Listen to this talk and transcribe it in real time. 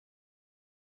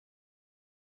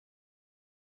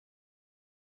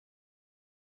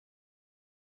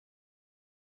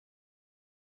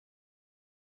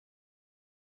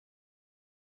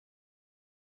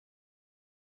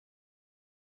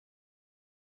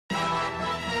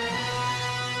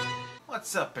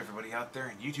What's up, everybody out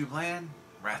there in YouTube land?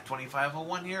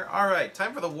 Wrath2501 here. Alright,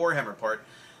 time for the Warhammer part.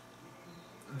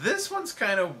 This one's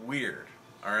kind of weird,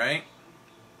 alright?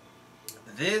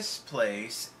 This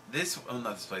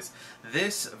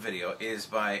video is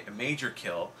by Major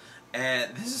Kill,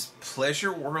 and this is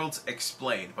Pleasure Worlds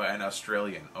Explained by an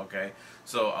Australian, okay?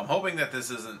 So I'm hoping that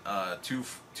this isn't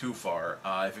too far.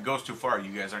 If it goes too far,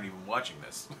 you guys aren't even watching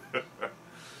this.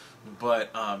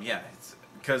 But, yeah,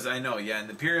 because I know, yeah, in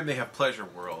the Imperium they have Pleasure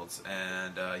Worlds,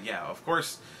 and, yeah, of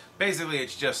course, basically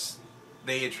it's just,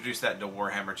 they introduced that into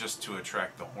Warhammer just to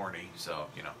attract the horny, so,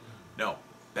 you know, no,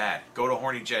 bad. Go to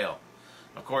horny jail.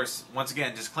 Of course, once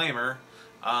again, disclaimer,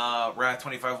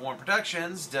 Wrath2501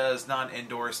 Productions does not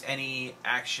endorse any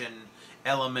action,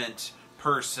 element,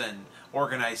 person,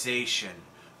 organization,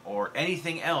 or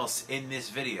anything else in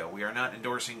this video. We are not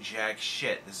endorsing jack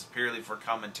shit. This is purely for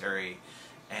commentary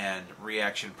and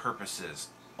reaction purposes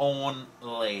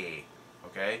only.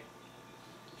 Okay?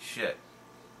 Shit.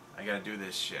 I gotta do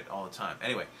this shit all the time.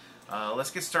 Anyway,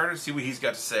 let's get started, see what he's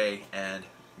got to say, and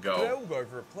go. Today we'll go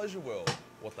over a Pleasure World,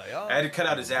 what they are. I had to cut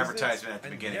out his advertisement at the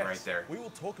beginning, yes, right there. We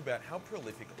will talk about how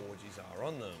prolific orgies are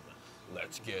on them.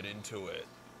 Let's get into it.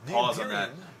 The Pause on Imperium,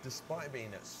 that. despite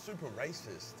being super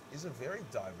racist, is a very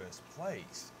diverse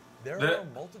place. There are a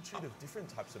multitude of different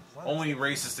types of planets. Only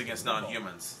racist against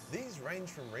non-humans. These range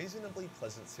from reasonably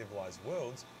pleasant civilized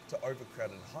worlds to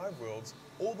overcrowded hive worlds,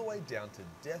 all the way down to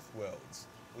death worlds.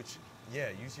 Which, yeah,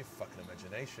 use your fucking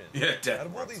imagination. Yeah, death Out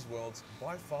of all worlds. these worlds,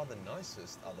 by far the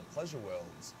nicest are the Pleasure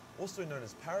Worlds, also known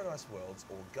as Paradise Worlds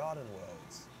or Garden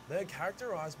Worlds. They are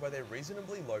characterized by their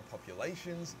reasonably low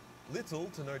populations, little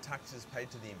to no taxes paid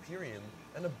to the Imperium,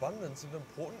 and abundance of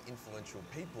important influential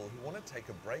people who want to take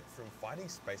a break from fighting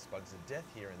space bugs of death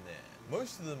here and there.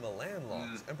 Most of them are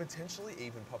landlocked and potentially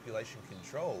even population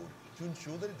controlled to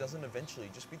ensure that it doesn't eventually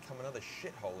just become another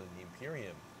shithole in the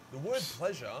Imperium. The word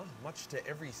pleasure, much to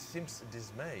every simp's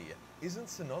dismay, isn't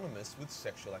synonymous with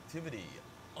sexual activity.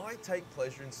 I take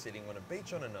pleasure in sitting on a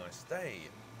beach on a nice day.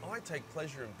 I take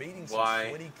pleasure in beating some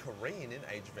sweaty Korean in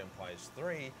Age of Empires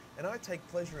 3, and I take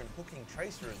pleasure in hooking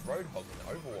Tracer as Roadhog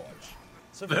in Overwatch.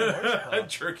 So for the most part,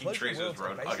 Jerking Pleasure Tracer as Worlds are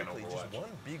Roadhog in basically just Overwatch.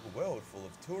 one big world full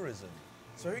of tourism.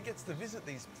 So who gets to visit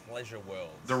these pleasure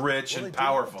worlds? The rich and they do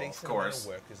powerful, have a of decent course.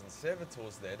 amount of workers and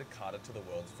servitors there to cater to the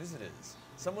world's visitors.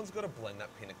 Someone's got to blend that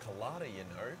pina colada, you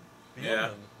know. Beyond Yeah.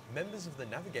 them, members of the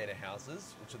Navigator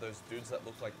houses, which are those dudes that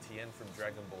look like Tien from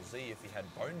Dragon Ball Z if he had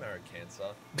bone marrow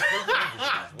cancer.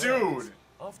 Dude!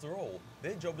 After all,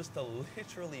 their job is to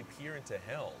literally peer into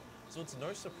hell, so it's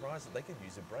no surprise that they could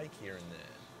use a break here and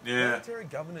there. Yeah. Military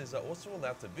governors are also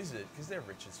allowed to visit because they're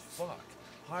rich as fuck.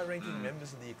 High-ranking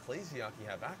members of the ecclesiarchy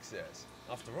have access.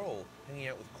 After all, hanging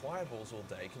out with choir balls all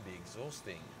day can be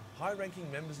exhausting. High-ranking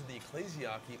members of the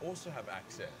ecclesiarchy also have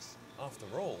access. After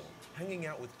all, hanging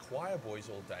out with choir boys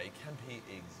all day can be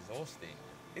exhausting.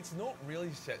 It's not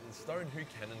really set in stone who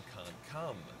can and can't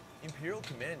come. Imperial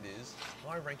commanders,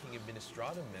 high-ranking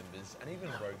administrator members, and even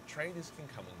rogue traders can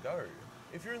come and go.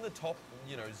 If you're in the top,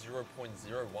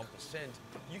 0.01%,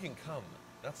 you can come.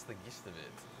 That's the gist of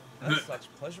it. As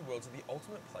such, Pleasure Worlds are the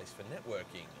ultimate place for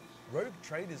networking. Rogue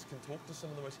traders can talk to some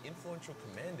of the most influential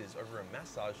commanders over a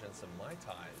massage and some Mai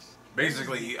Tais.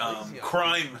 Basically,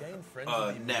 crime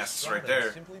nests right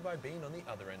there. Simply by being on the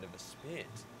other end of a spit.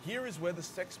 Here is where the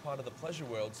sex part of the Pleasure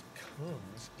Worlds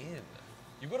comes in.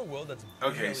 You've got a world that's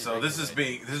Okay, so this is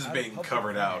being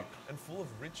covered out. And full of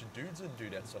rich dudes and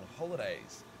dudettes on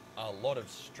holidays. A lot of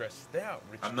stressed out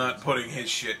rich I'm not dudes putting and his dudettes.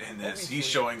 shit in this. Obviously, He's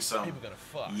showing some. people are gonna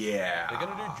fuck. Yeah. They're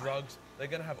gonna do drugs. They're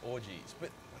gonna have orgies. But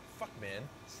fuck, man,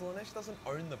 Slaanesh doesn't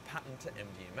own the patent to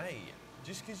MDMA.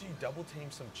 Just because you double team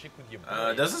some chick with your boy,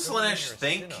 doesn't doesn't mean Slaanesh you're a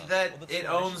think sinner, that or it Slaanesh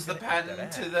owns is the gonna act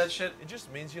patent to ass. that shit? It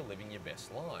just means you're living your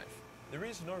best life. There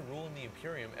is no rule in the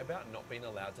Imperium about not being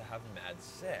allowed to have mad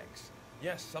sex.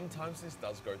 Yes, sometimes this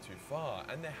does go too far,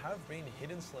 and there have been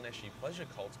hidden Slaaneshi pleasure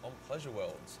cults on Pleasure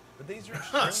Worlds, but these are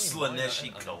extremely minor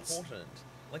Slaaneshi and cults. unimportant.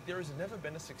 Like, there has never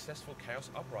been a successful Chaos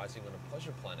Uprising on a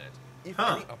pleasure planet, if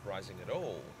Huh. any uprising at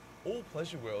all. All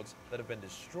Pleasure Worlds that have been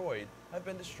destroyed have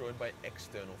been destroyed by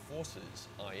external forces,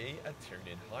 i.e. a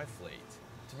Tyranid Hive Fleet.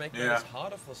 To make matters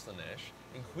harder for Slaanesh,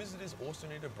 Inquisitors also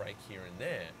need a break here and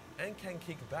there, and can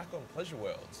kick back on Pleasure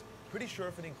Worlds. Pretty sure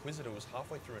if an Inquisitor was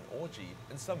halfway through an orgy,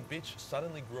 and some bitch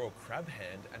suddenly grew a crab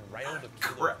hand and railed a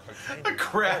kilo of cocaine A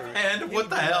crab hand? What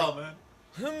the hell, man?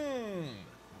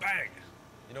 Bang!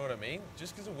 You know what I mean?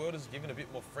 Just because the world is given a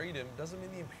bit more freedom doesn't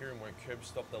mean the Imperium won't curb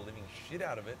stop the living shit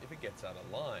out of it if it gets out of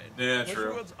line. Yeah, Pleasure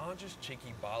true. Worlds aren't just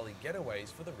cheeky barley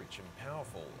getaways for the rich and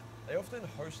powerful. They often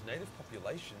host native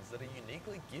populations that are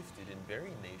uniquely gifted in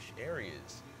very niche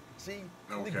areas. See, in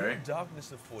the Okay. grim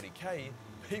darkness of 40k,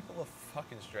 people are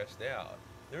fucking stressed out.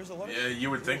 There is a lot of Yeah, shit you to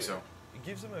would deal think with. so. It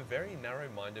gives them a very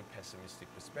narrow-minded, pessimistic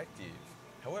perspective.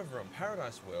 However, on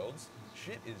Paradise Worlds,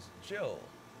 shit is chill.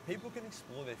 People can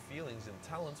explore their feelings and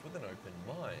talents with an open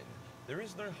mind. There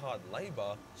is no hard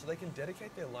labour, so they can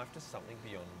dedicate their life to something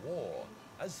beyond war.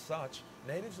 As such,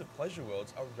 natives of Pleasure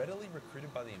Worlds are readily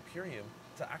recruited by the Imperium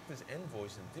to act as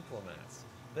envoys and diplomats.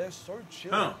 They are so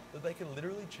chill that they can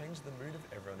literally change the mood of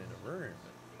everyone in a room.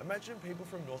 Imagine people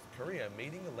from North Korea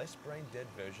meeting a less brain-dead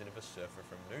version of a surfer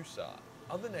from Noosa.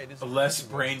 Other natives A of less Pleasure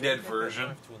Worlds brain-dead dedicate their version?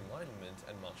 life to enlightenment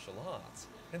and martial arts.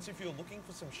 Hence, if you're looking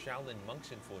for some Shaolin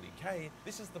monks in 40k,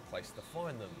 this is the place to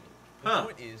find them. The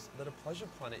point is that a pleasure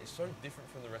planet is so different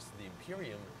from the rest of the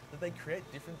Imperium that they create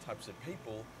different types of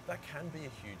people that can be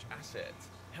a huge asset.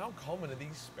 How common are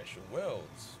these special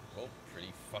worlds? Well,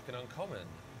 pretty fucking uncommon.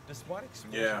 Despite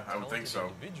exposing Yeah, I would think talented so.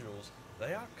 individuals,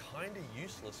 they are kinda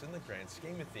useless in the grand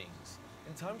scheme of things.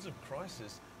 In times of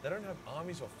crisis, they don't have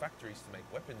armies or factories to make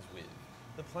weapons with.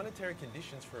 The planetary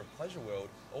conditions for a pleasure world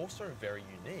are also very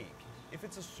unique. If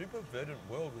it's a super verdant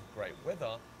world with great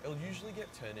weather, it'll usually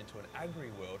get turned into an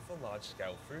agri-world for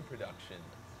large-scale food production.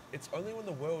 It's only when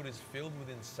the world is filled with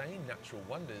insane natural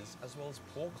wonders, as well as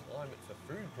poor climate for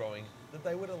food growing, that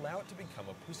they would allow it to become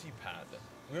a pussy pad.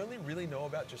 We only really know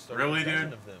about just over Really, a dozen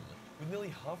dude? of them, with nearly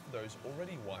half of those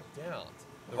already wiped out.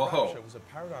 The Whoa. Rapture was a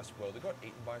paradise world that got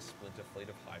eaten by a splinter fleet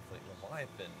of High Fleet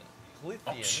Leviathan.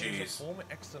 Calithian was a jeez. former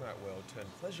Exonite world turned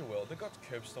pleasure world that got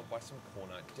curb stomped by some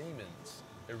Cornite demons.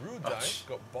 Erudite Oh,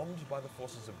 got bombed by the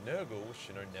forces of Nurgle, which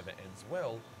you know never ends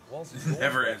well, whilst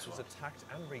Never Northrend ends was well. attacked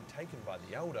and retaken by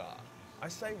the Eldar. I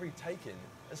say retaken,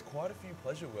 as quite a few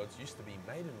pleasure worlds used to be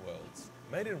maiden worlds.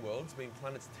 Maiden worlds being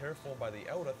planets terraformed by the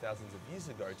Eldar thousands of years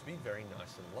ago to be very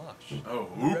nice and lush. Oh,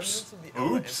 With remnants oops. of the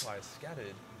Eldar Oops. Empire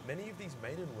scattered, many of these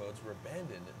maiden worlds were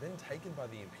abandoned, then taken by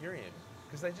the Imperium,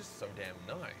 because they're just so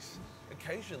damn nice.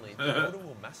 Occasionally, the Order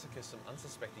will massacre some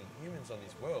unsuspecting humans on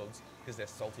these worlds because they're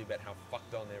salty about how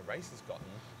fucked on their race has gotten,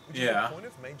 which is Yeah. a point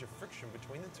of major friction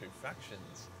between the two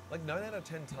factions. Like 9 out of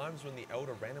 10 times when the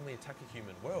Elder randomly attack a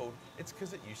human world, it's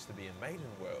because it used to be a maiden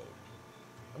world.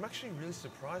 I'm actually really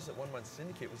surprised that One Month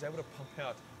Syndicate was able to pump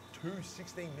out two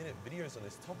 16-minute videos on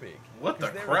this topic. What the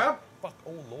 'cause there is crap? Fuck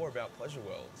all lore about pleasure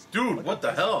worlds. Dude, Like, what I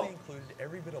the hell? basically included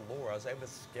every bit of lore I was able to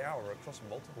scour across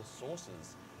multiple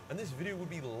sources, and this video would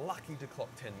be lucky to clock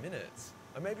 10 minutes.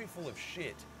 I may be full of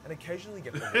shit and occasionally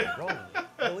get the word wrong, but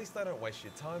at least I don't waste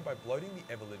your time by bloating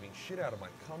the ever-living shit out of my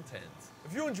content.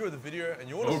 If you enjoyed the video and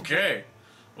you want to Okay.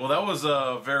 Well, that was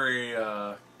very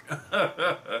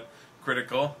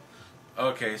critical.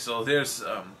 Okay, so there's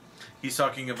he's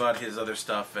talking about his other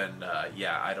stuff, and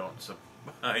yeah,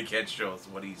 I can't show us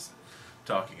what he's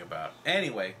talking about.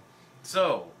 Anyway,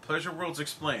 so Pleasure Worlds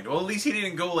Explained. Well, at least he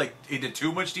didn't go like into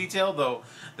too much detail, though.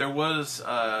 There was,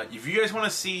 if you guys want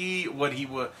to see what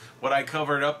I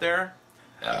covered up there,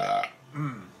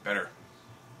 better.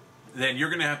 Then you're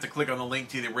gonna have to click on the link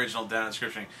to the original down in the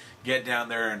description, get down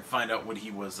there and find out what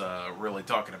he was really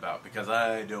talking about, because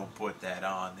I don't put that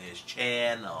on this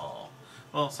channel.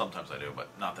 Well, sometimes I do, but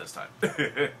not this time.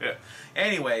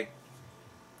 Anyway,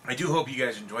 I do hope you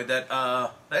guys enjoyed that.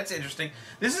 That's interesting.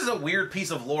 This is a weird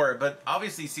piece of lore, but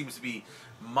obviously seems to be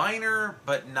minor,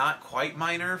 but not quite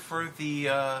minor for the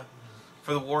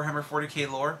Warhammer 40k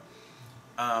lore.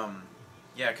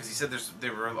 Yeah, because he said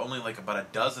there were only like about a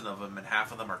dozen of them, and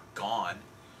half of them are gone.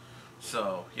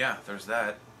 So yeah, there's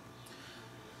that.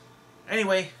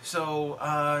 Anyway, so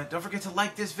don't forget to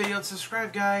like this video and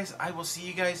subscribe, guys. I will see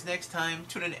you guys next time.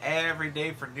 Tune in every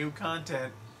day for new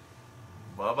content.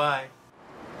 Bye-bye.